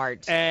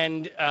smart.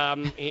 And I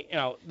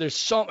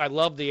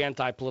love the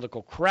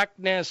anti-political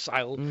correctness.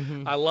 I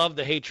love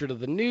the hatred of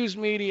the news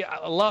media.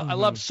 I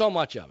love so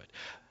much of it.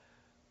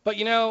 But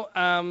there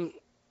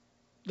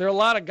are a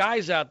lot of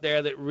guys out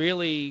there that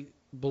really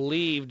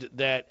believed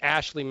that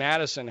Ashley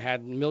Madison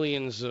had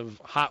millions of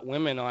hot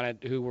women on it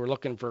who were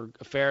looking for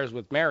affairs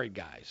with married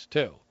guys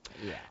too.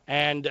 Yeah.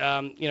 And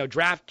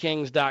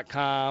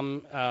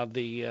DraftKings.com,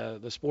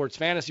 the sports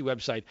fantasy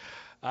website,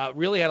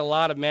 really had a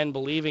lot of men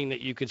believing that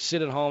you could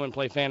sit at home and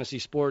play fantasy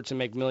sports and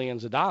make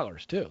millions of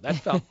dollars too.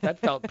 That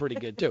felt pretty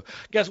good too.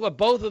 Guess what?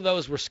 Both of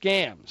those were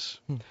scams.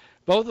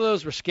 Both of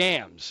those were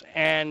scams.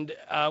 And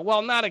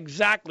while not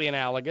exactly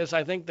analogous,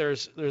 I think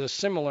there's a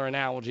similar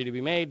analogy to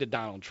be made to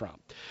Donald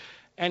Trump.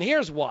 And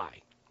here's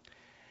why.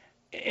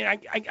 I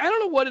don't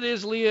know what it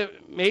is, Leah.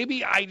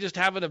 Maybe I just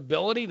have an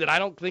ability that I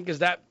don't think is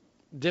that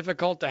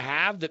difficult to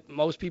have that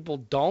most people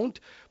don't.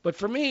 But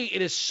for me,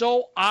 it is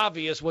so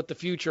obvious what the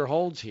future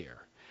holds here,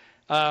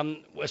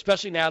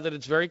 especially now that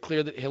it's very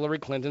clear that Hillary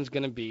Clinton's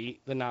going to be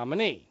the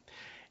nominee.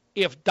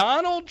 If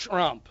Donald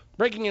Trump,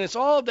 breaking this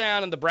all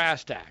down in the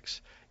brass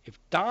tacks, if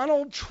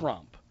Donald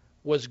Trump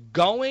was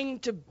going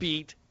to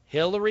beat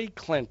Hillary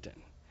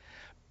Clinton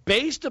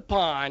based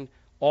upon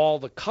all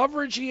the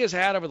coverage he has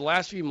had over the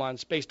last few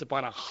months, based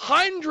upon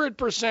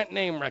 100%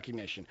 name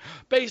recognition,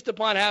 based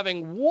upon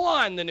having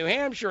won the New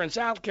Hampshire and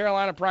South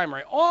Carolina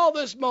primary, all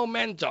this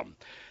momentum,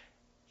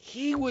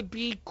 he would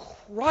be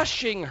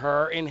crushing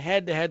her in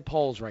head-to-head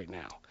polls right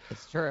now.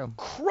 It's true.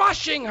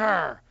 Crushing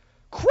her.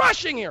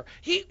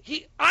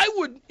 I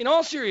would, in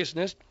all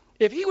seriousness,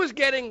 if he was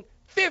getting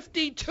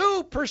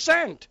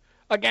 52%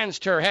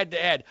 against her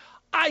head-to-head,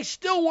 I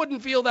still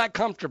wouldn't feel that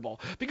comfortable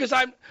because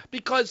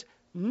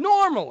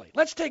normally,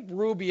 let's take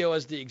Rubio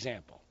as the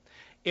example.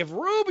 If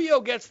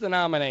Rubio gets the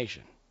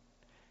nomination,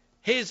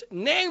 his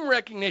name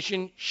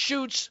recognition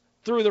shoots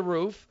through the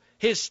roof,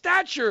 his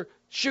stature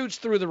shoots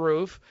through the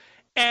roof,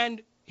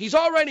 and he's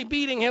already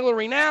beating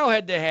Hillary now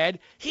head-to-head.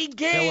 He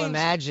gains. He'll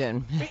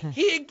imagine.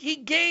 he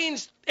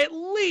gains at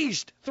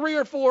least 3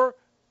 or 4,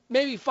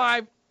 maybe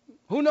 5,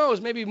 who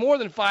knows, maybe more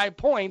than 5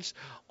 points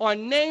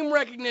on name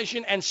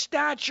recognition and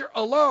stature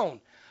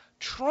alone.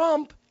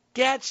 Trump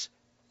gets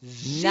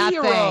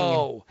zero.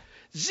 Nothing.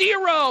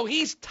 Zero.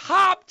 He's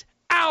topped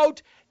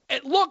out,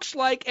 it looks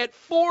like, at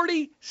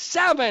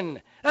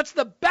 47. That's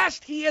the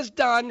best he has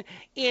done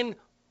in,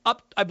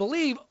 I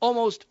believe,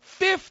 almost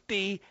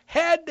 50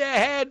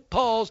 head-to-head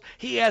polls.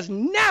 He has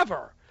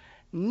never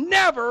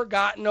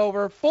gotten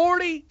over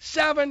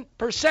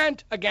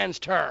 47%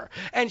 against her.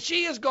 And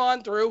she has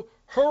gone through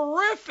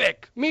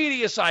horrific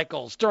media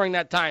cycles during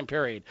that time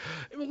period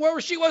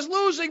where she was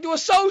losing to a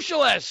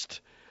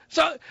socialist.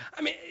 So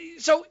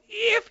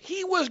if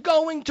he was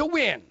going to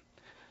win,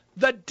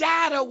 the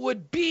data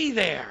would be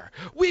there.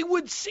 We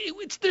would see.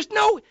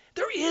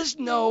 There is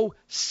no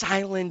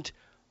silent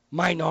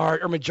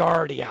minority or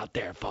majority out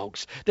there,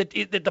 folks, that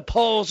the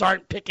polls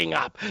aren't picking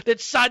up, that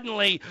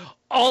suddenly,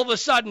 all of a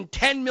sudden,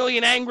 10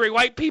 million angry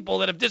white people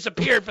that have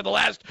disappeared for the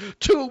last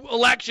 2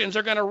 elections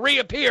are going to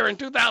reappear in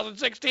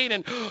 2016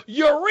 and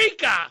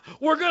eureka,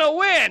 we're going to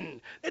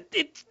win.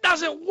 It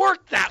doesn't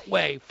work that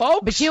way,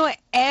 folks. But you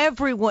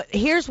know,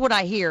 here's what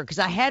I hear, because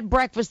I had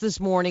breakfast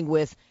this morning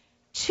with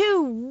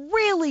 2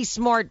 really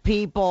smart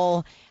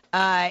people,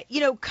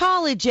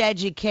 college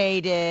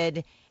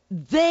educated.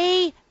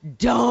 They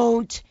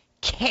don't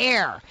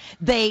care.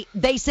 They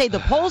say the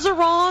polls are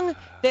wrong.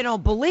 They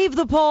don't believe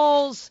the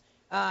polls.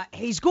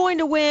 He's going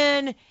to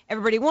win.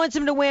 Everybody wants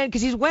him to win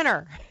because he's a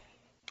winner.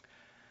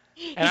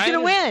 He's going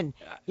to win.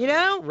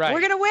 Right.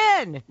 We're going to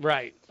win.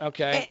 Right.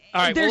 Okay.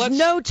 All right. There's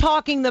no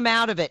talking them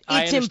out of it.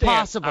 It's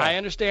impossible. I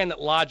understand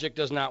that logic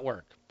does not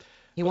work.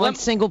 He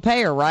wants single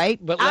payer, right?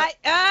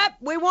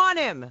 We want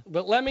him.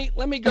 But let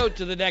me go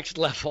to the next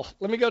level.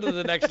 Let me go to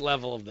the next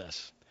level of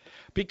this,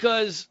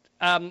 because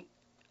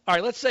all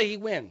right, let's say he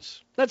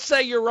wins. Let's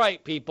say you're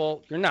right,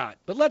 people. You're not.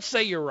 But let's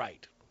say you're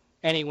right,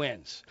 and he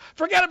wins.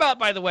 Forget about,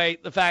 by the way,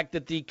 the fact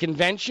that the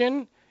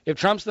convention, if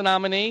Trump's the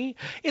nominee,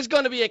 is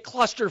going to be a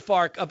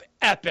clusterfuck of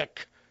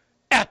epic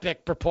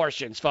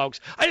proportions, folks.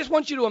 I just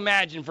want you to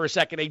imagine for a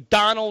second a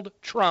Donald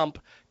Trump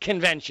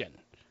convention.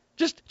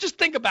 Just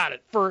think about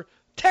it for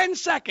 10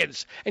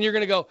 seconds, and you're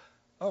going to go,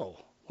 oh,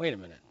 wait a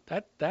minute.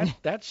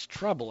 That's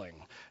troubling.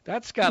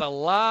 That's got a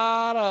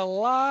lot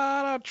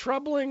of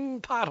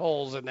troubling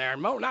potholes in there.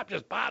 Not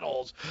just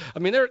potholes. I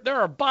mean, there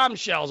are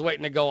bombshells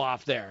waiting to go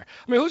off there.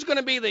 I mean, who's going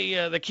to be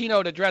the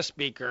keynote address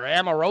speaker?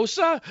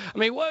 Omarosa? I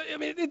mean, what? I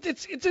mean,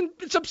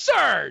 it's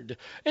absurd,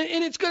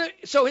 and it's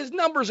so his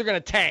numbers are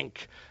going to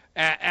tank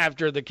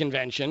after the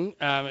convention,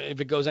 if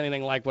it goes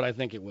anything like what I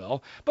think it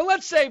will. But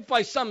let's say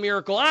by some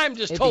miracle, I'm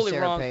just totally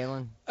wrong.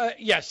 Palin.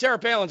 Sarah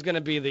Palin's going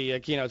to be the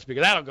keynote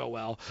speaker. That'll go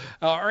well.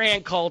 Or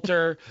Ann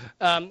Coulter.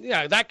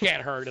 That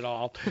can't hurt at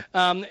all.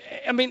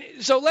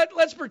 So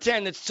let's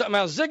pretend that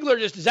somehow Ziegler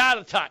just is out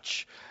of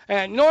touch.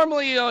 And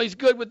normally, he's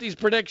good with these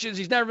predictions.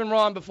 He's never been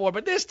wrong before.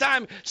 But this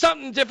time,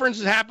 something different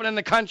is happening in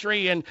the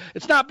country, and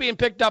it's not being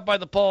picked up by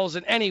the polls,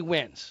 and he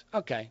wins.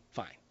 Okay,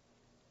 fine.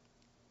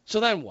 So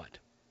then what?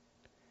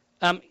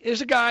 Here's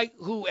a guy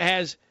who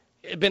has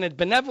been a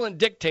benevolent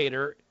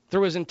dictator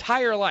through his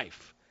entire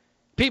life.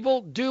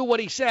 People do what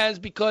he says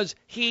because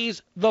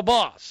he's the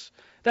boss.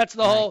 That's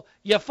the whole,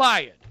 you're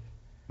fired.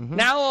 Mm-hmm.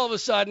 Now, all of a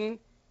sudden,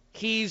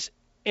 he's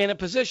in a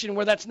position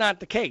where that's not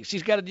the case.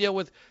 He's got to deal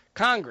with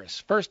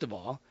Congress, first of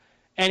all,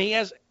 and he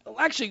has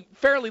actually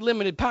fairly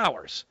limited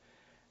powers.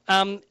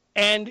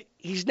 And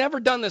he's never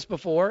done this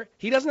before.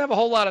 He doesn't have a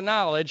whole lot of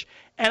knowledge,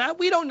 and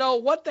we don't know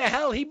what the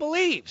hell he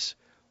believes.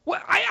 Well,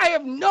 I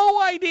have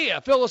no idea,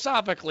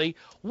 philosophically,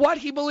 what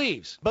he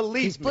believes.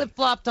 He's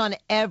flip-flopped on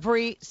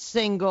every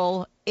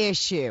single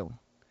issue.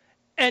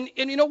 And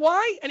you know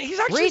why? And he's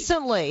actually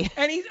recently.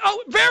 And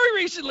very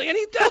recently. And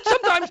he does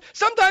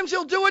sometimes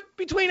he'll do it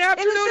between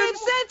afternoon in the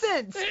same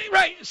sentence.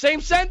 Right,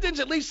 same sentence,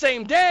 at least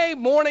same day,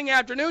 morning,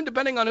 afternoon,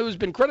 depending on who's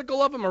been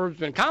critical of him or who's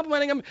been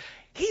complimenting him.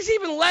 He's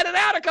even let it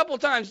out a couple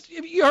of times.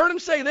 You heard him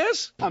say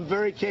this? I'm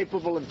very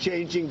capable of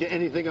changing to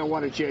anything I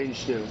want to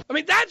change to. I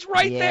mean, that's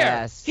right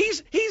yes. there.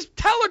 He's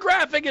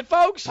telegraphing it,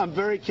 folks. I'm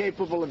very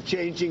capable of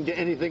changing to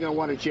anything I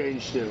want to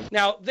change to.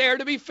 Now, there,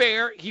 to be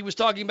fair, he was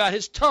talking about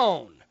his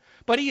tone.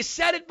 But he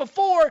said it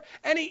before,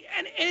 and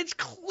it's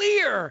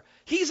clear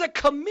he's a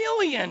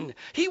chameleon.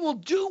 He will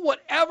do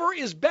whatever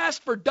is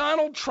best for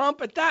Donald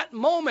Trump at that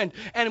moment.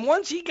 And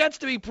once he gets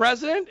to be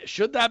president,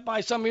 should that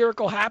by some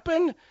miracle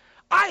happen,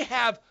 I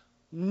have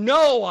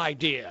no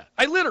idea.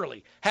 I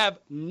literally have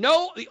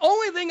the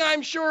only thing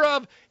I'm sure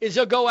of is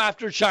he'll go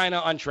after China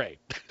on trade.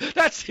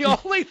 That's the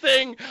only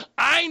thing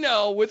I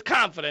know with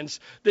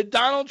confidence that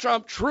Donald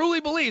Trump truly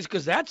believes,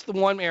 because that's the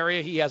one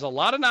area he has a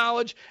lot of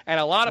knowledge and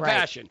a lot of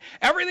passion.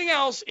 Everything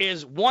else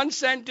is one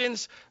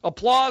sentence,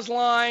 applause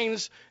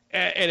lines,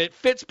 and it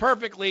fits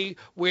perfectly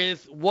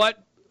with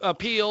what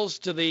appeals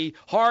to the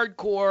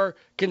hardcore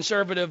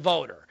conservative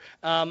voter.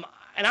 And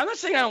I'm not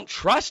saying I don't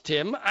trust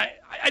him. I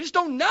just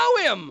don't know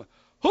him.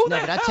 Who the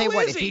hell is he? But I'll tell you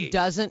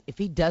what, if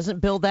he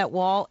doesn't build that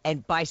wall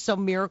and by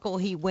some miracle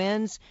he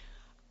wins,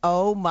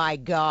 oh my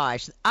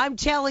gosh. I'm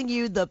telling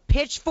you, the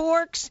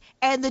pitchforks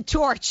and the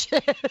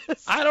torches.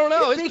 I don't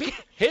know.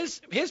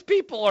 His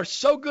people are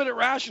so good at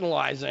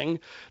rationalizing,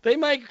 they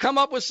might come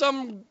up with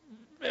some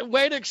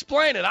way to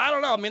explain it. I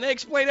don't know. I mean, they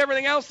explain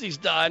everything else he's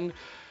done.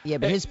 Yeah,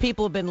 but his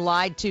people have been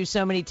lied to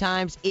so many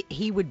times,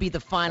 he would be the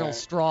final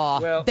straw.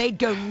 Well, they'd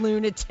go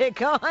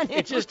lunatic on him.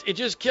 It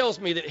just kills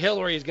me that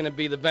Hillary is going to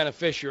be the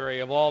beneficiary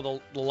of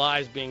all the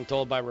lies being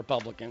told by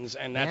Republicans,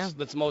 and that's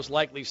the most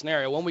likely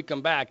scenario. When we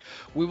come back,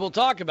 we will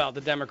talk about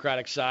the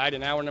Democratic side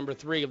in hour number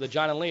 3 of the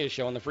John and Leah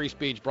Show on the Free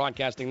Speech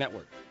Broadcasting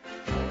Network.